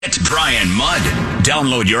Brian Mudd.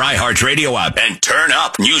 Download your iHeartRadio app and turn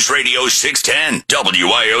up News Radio 610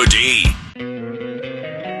 WIOD.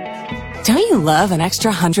 Don't you love an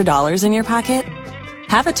extra $100 in your pocket?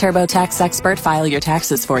 Have a TurboTax expert file your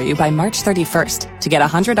taxes for you by March 31st to get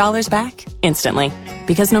 $100 back instantly.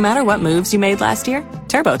 Because no matter what moves you made last year,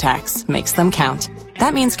 TurboTax makes them count.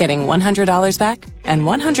 That means getting $100 back and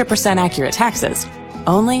 100% accurate taxes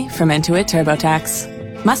only from Intuit TurboTax.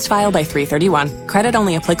 Must file by 3/31. Credit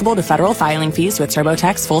only applicable to federal filing fees with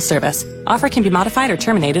TurboTax full service. Offer can be modified or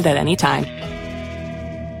terminated at any time.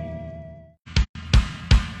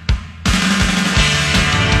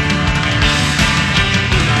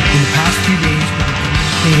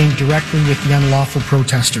 Meeting directly with the unlawful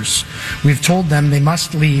protesters. We've told them they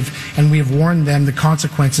must leave, and we have warned them the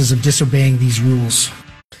consequences of disobeying these rules.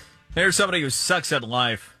 There's somebody who sucks at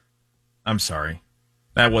life. I'm sorry.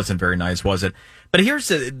 That wasn't very nice, was it? But here's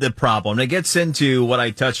the problem. It gets into what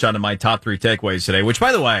I touched on in my top 3 takeaways today, which,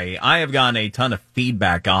 by the way, I have gotten a ton of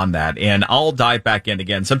feedback on that, and I'll dive back in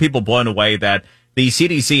again. Some people blown away that the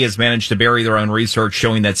CDC has managed to bury their own research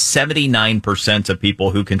showing that 79% of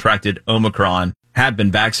people who contracted Omicron have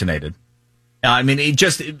been vaccinated. I mean,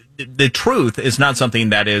 the truth is not something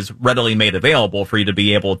that is readily made available for you to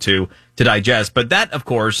be able to digest. But that, of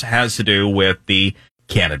course, has to do with the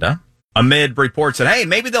Canada, amid reports that, hey,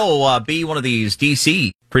 maybe they'll be one of these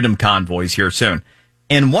D.C. Freedom Convoys here soon.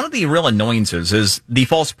 And one of the real annoyances is the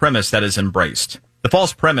false premise that is embraced, the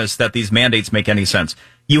false premise that these mandates make any sense.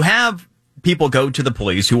 You have people go to the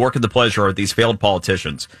police who work at the pleasure of these failed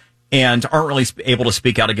politicians and aren't really able to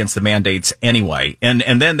speak out against the mandates anyway. And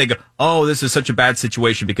then they go, oh, this is such a bad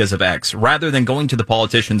situation because of X, rather than going to the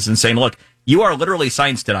politicians and saying, look, you are literally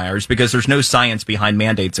science deniers because there's no science behind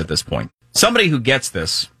mandates at this point. Somebody who gets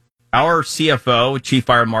this, our CFO, Chief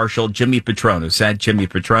Fire Marshal Jimmy Patronis, at Jimmy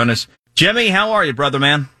Patronis. Jimmy, how are you, brother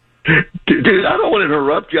man? Dude, I don't want to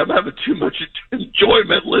interrupt you. I'm having too much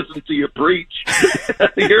enjoyment listening to you preach.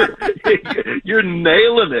 You're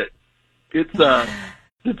nailing it. It's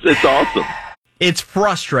awesome. It's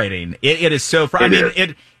frustrating. It is so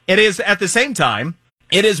frustrating. It is at the same time.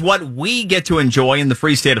 It is what we get to enjoy in the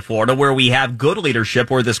free state of Florida, where we have good leadership,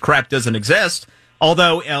 where this crap doesn't exist.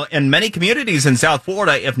 Although in many communities in South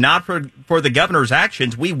Florida, if not for the governor's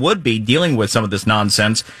actions, we would be dealing with some of this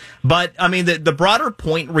nonsense. But I mean, the broader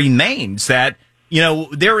point remains that, you know,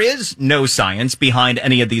 there is no science behind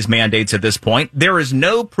any of these mandates at this point. There is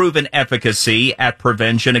no proven efficacy at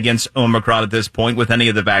prevention against Omicron at this point with any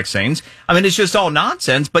of the vaccines. I mean, it's just all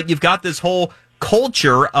nonsense, but you've got this whole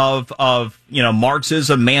culture of, you know,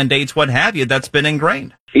 Marxism, mandates, what have you, that's been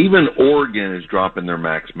ingrained. Even Oregon is dropping their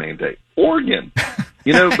max mandate. Oregon.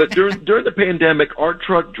 You know, but during the pandemic, our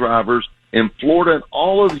truck drivers in Florida and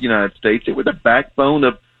all over the United States, they were the backbone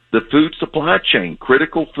of the food supply chain,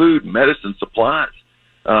 critical food, medicine supplies,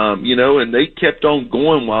 you know, and they kept on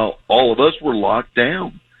going while all of us were locked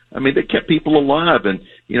down. I mean, they kept people alive. And,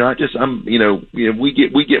 you know,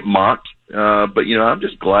 we get mocked. But, you know, I'm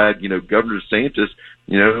just glad, you know, Governor DeSantis,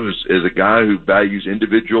 you know, is a guy who values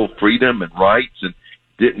individual freedom and rights and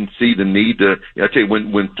didn't see the need to, I tell you,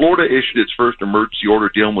 when Florida issued its first emergency order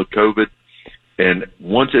dealing with COVID, and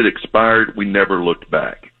once it expired, we never looked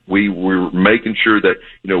back. We were making sure that,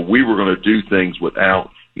 you know, we were going to do things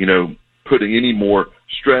without, you know, putting any more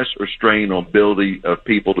stress or strain on ability of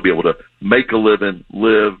people to be able to make a living,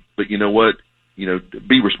 live, but you know what, you know,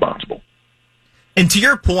 be responsible. And to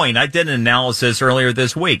your point, I did an analysis earlier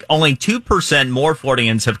this week. Only 2% more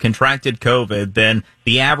Floridians have contracted COVID than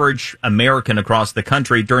the average American across the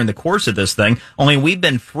country during the course of this thing. Only we've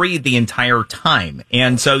been free the entire time.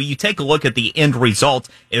 And so you take a look at the end result,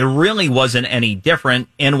 it really wasn't any different.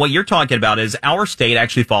 And what you're talking about is our state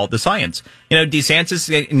actually followed the science. You know,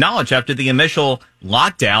 DeSantis acknowledged after the initial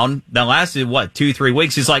lockdown that lasted, 2-3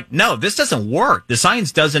 weeks, he's like, no, this doesn't work. The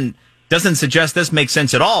science doesn't suggest this makes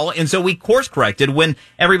sense at all. And so we course corrected when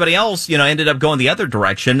everybody else, you know, ended up going the other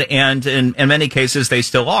direction. And in many cases, they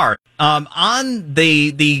still are. On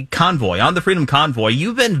the convoy, on the Freedom Convoy,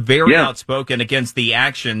 you've been very outspoken against the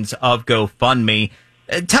actions of GoFundMe.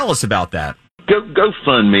 Tell us about that.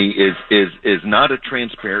 GoFundMe is not a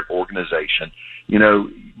transparent organization. You know,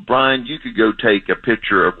 Brian, you could go take a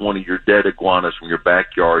picture of one of your dead iguanas from your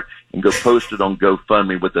backyard and go post it on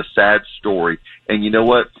GoFundMe with a sad story. And you know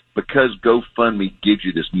what? Because GoFundMe gives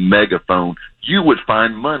you this megaphone, you would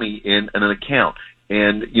find money in an account.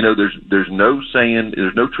 And, you know, there's no saying,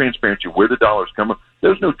 there's no transparency where the dollars come from.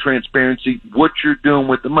 There's no transparency what you're doing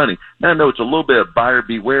with the money. Now, I know it's a little bit of buyer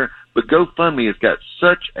beware, but GoFundMe has got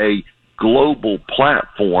such a global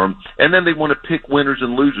platform, and then they want to pick winners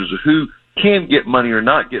and losers of who can get money or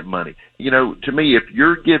not get money. To me, if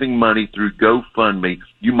you're giving money through GoFundMe,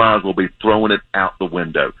 you might as well be throwing it out the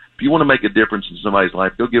window. If you want to make a difference in somebody's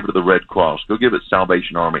life, go give it to the Red Cross. Go give it to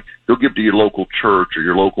Salvation Army. Go give it to your local church or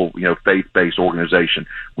your local, faith-based organization.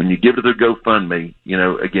 When you give it to the GoFundMe,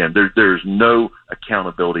 again, there's no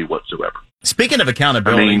accountability whatsoever. Speaking of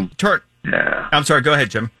accountability, yeah. I'm sorry, go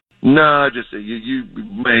ahead, Jim. No, just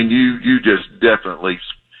you just definitely,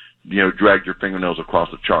 dragged your fingernails across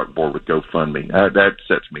the chalkboard with GoFundMe. That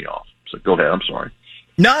sets me off. So go ahead. I'm sorry.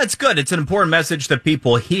 No, it's good. It's an important message that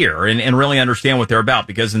people hear and really understand what they're about,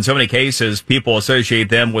 because in so many cases, people associate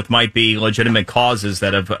them with might be legitimate causes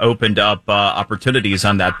that have opened up opportunities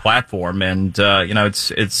on that platform. And,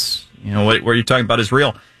 it's what you're talking about is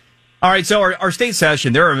real. All right, so our state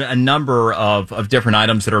session, there are a number of different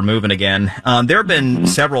items that are moving again. There have been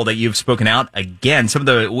several that you've spoken out again.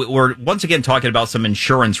 We're once again talking about some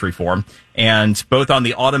insurance reform, and both on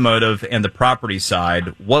the automotive and the property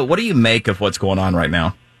side. What do you make of what's going on right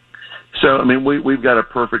now? So, we've got a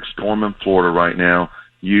perfect storm in Florida right now.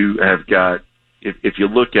 You have got, if you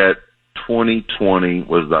look at 2020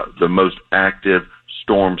 was the most active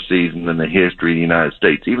storm season in the history of the United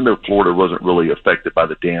States, even though Florida wasn't really affected by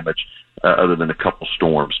the damage other than a couple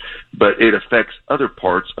storms. But it affects other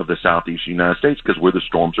parts of the southeast United States because where the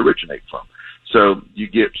storms originate from. So you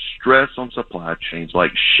get stress on supply chains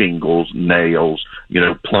like shingles, nails,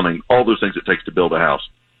 plumbing, all those things it takes to build a house.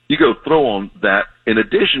 You go throw on that, in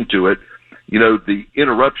addition to it, the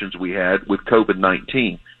interruptions we had with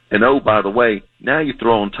COVID-19. And oh, by the way, now you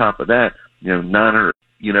throw on top of that, 900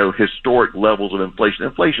 historic levels of inflation.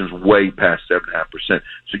 Inflation's way past 7.5%.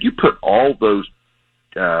 So you put all those,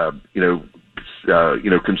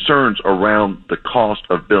 concerns around the cost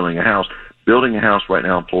of building a house. Building a house right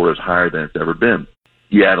now in Florida is higher than it's ever been.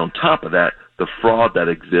 You add on top of that the fraud that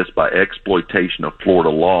exists by exploitation of Florida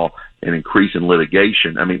law and increase in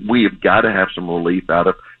litigation. We have got to have some relief out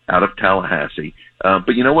of Tallahassee.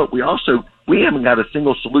 But you know what? We haven't got a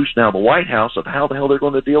single solution out of the White House of how the hell they're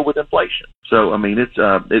going to deal with inflation. So,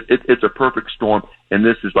 it's a perfect storm. And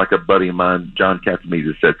this is like a buddy of mine, John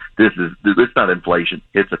Catamese, said, it's not inflation,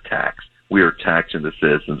 it's a tax. We are taxing the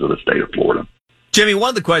citizens of the state of Florida. Jimmy, one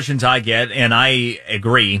of the questions I get, and I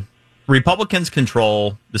agree, Republicans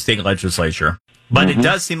control the state legislature, but it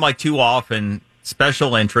does seem like too often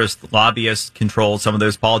special interest lobbyists control some of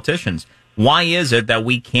those politicians. Why is it that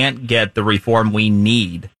we can't get the reform we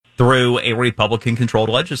need through a Republican-controlled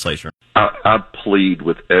legislature? I plead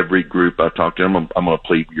with every group I talk to. I'm going to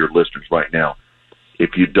plead with your listeners right now.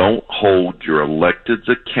 If you don't hold your electeds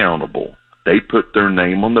accountable, they put their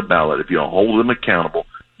name on the ballot. If you don't hold them accountable,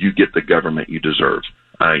 you get the government you deserve.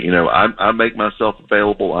 I make myself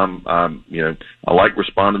available. I like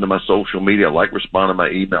responding to my social media. I like responding to my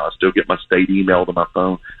email. I still get my state email to my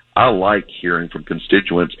phone. I like hearing from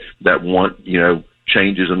constituents that want,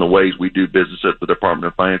 changes in the ways we do business at the Department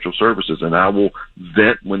of Financial Services. And I will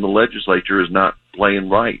vent when the legislature is not playing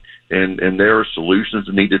right. And there are solutions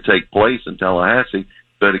that need to take place in Tallahassee.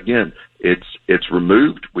 But again, it's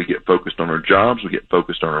removed. We get focused on our jobs. We get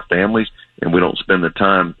focused on our families, and we don't spend the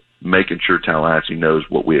time making sure Tallahassee knows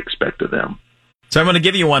what we expect of them. So I'm going to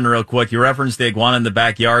give you one real quick. You referenced the iguana in the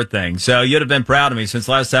backyard thing. So you'd have been proud of me since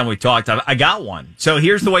last time we talked. I got one. So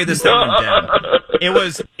here's the way this thing went down.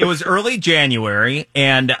 It was early January,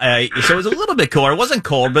 and so it was a little bit cooler. It wasn't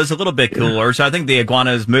cold, but it was a little bit cooler. So I think the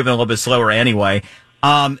iguana is moving a little bit slower anyway.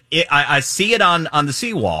 I see it on the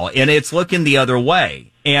seawall, and it's looking the other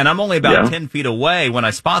way. And I'm only about 10 feet away when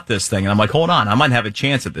I spot this thing. And I'm like, hold on, I might have a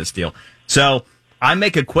chance at this deal. So I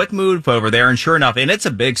make a quick move over there, and sure enough, and it's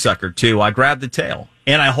a big sucker too, I grab the tail,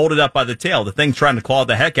 and I hold it up by the tail. The thing's trying to claw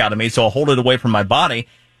the heck out of me, so I'll hold it away from my body,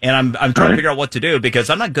 and I'm trying to figure out what to do,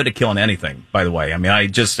 because I'm not good at killing anything, by the way. I'm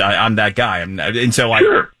that guy.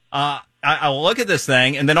 I look at this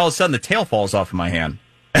thing, and then all of a sudden the tail falls off of my hand.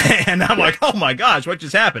 And I'm like, oh my gosh, what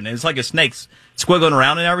just happened? And it's like a snake squiggling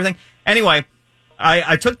around and everything. Anyway,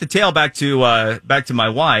 I took the tail back to my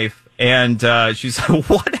wife, and she's like,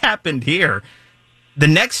 what happened here? The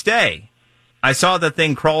next day, I saw the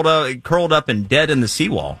thing curled up and dead in the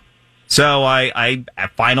seawall. So I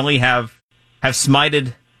finally have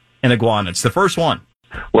smited an iguana. It's the first one.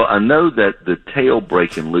 Well, I know that the tail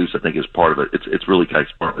breaking loose, I think, is part of it. It's really kind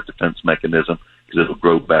of part of a defense mechanism because it'll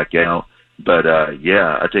grow back out. But I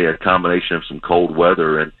tell you, a combination of some cold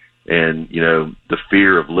weather and the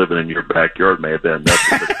fear of living in your backyard may have been enough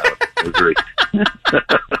to misery.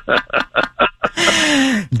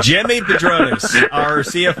 Jimmy Patronis, our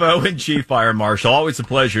CFO and Chief Fire Marshal. Always a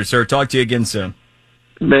pleasure, sir. Talk to you again soon.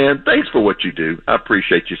 Man, thanks for what you do. I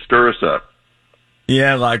appreciate you. Stir us up.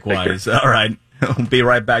 Yeah, likewise. All right. We'll be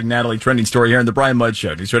right back. Natalie, trending story here in the Brian Mudd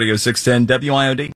Show. News Radio 610 WIOD.